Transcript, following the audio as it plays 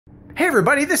Hey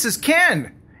everybody, this is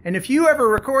Ken. And if you ever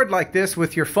record like this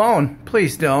with your phone,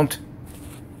 please don't.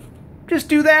 Just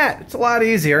do that. It's a lot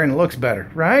easier and it looks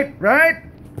better, right?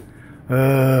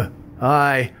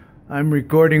 Hi. I'm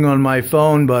recording on my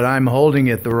phone, but I'm holding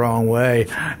it the wrong way.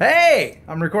 Hey!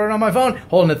 I'm recording on my phone,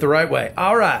 holding it the right way.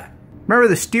 All right. Remember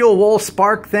the steel wool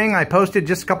spark thing I posted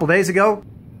just a couple days ago?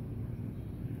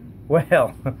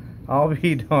 Well, I'll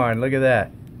be darned. Look at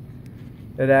that.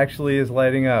 It actually is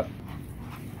lighting up.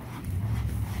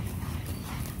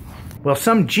 Well,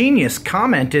 some genius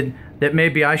commented that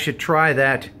maybe I should try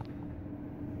that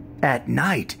at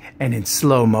night and in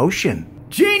slow motion.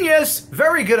 Genius!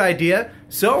 Very good idea.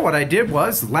 So what I did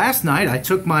was, last night I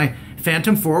took my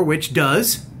Phantom 4, which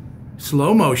does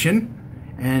slow motion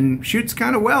and shoots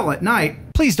kind of well at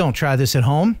night. Please don't try this at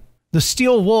home. The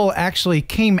steel wool actually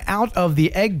came out of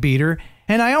the egg beater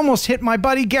and I almost hit my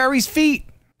buddy Gary's feet.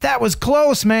 That was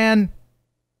close, man.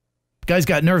 Guy's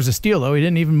got nerves of steel though, he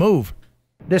didn't even move.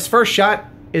 This first shot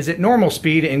is at normal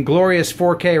speed in glorious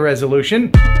 4K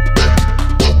resolution.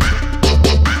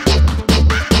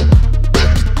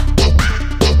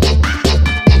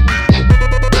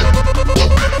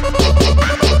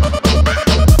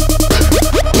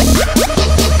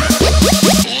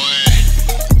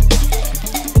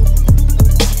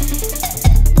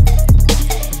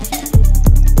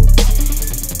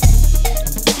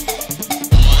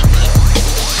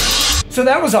 So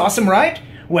that was awesome, right?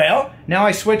 Well, now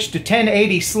I switched to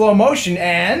 1080 slow motion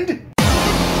and...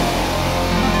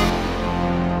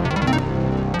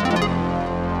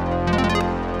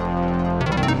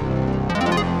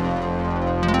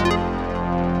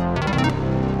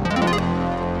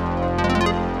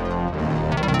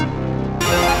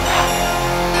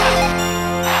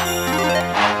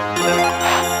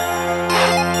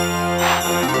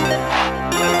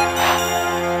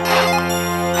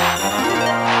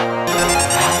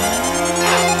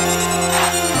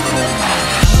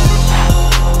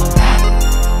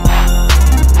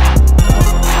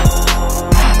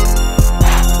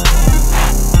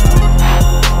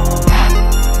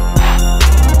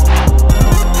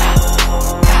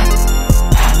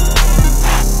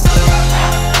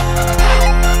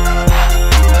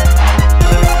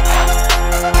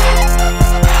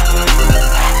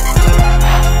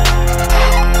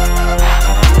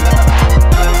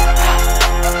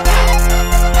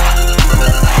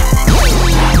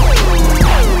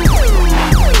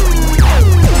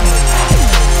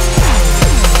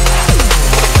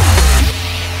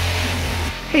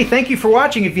 Hey, thank you for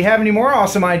watching. If you have any more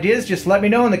awesome ideas, just let me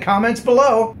know in the comments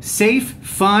below. Safe,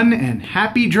 fun, and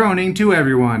happy droning to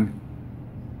everyone.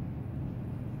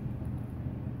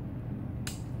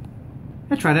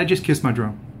 That's right, I just kissed my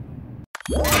drone.